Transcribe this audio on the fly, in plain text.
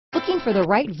Looking for the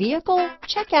right vehicle?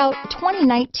 Check out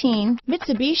 2019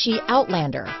 Mitsubishi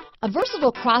Outlander. A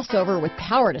versatile crossover with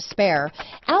power to spare,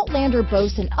 Outlander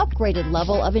boasts an upgraded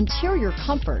level of interior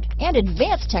comfort and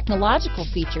advanced technological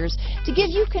features to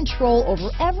give you control over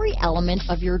every element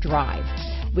of your drive.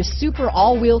 With super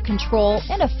all-wheel control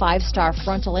and a 5-star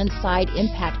frontal and side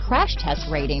impact crash test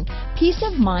rating, peace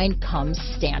of mind comes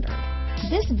standard.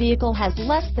 This vehicle has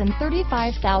less than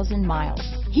 35,000 miles.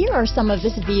 Here are some of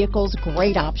this vehicle's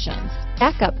great options: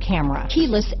 backup camera,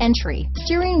 keyless entry,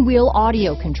 steering wheel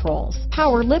audio controls,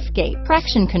 power liftgate,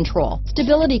 traction control,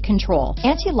 stability control,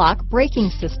 anti-lock braking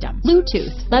system,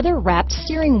 Bluetooth, leather-wrapped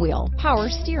steering wheel, power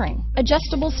steering,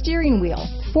 adjustable steering wheel,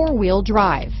 4-wheel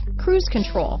drive, cruise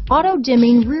control,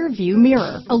 auto-dimming rear view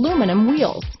mirror, aluminum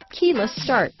wheels, keyless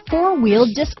start, 4-wheel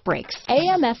disc brakes,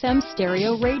 AM/FM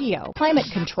stereo radio, climate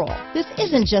control. This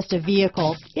isn't just a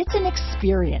vehicle, it's an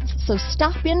experience. So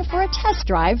stop in for a test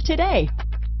drive today.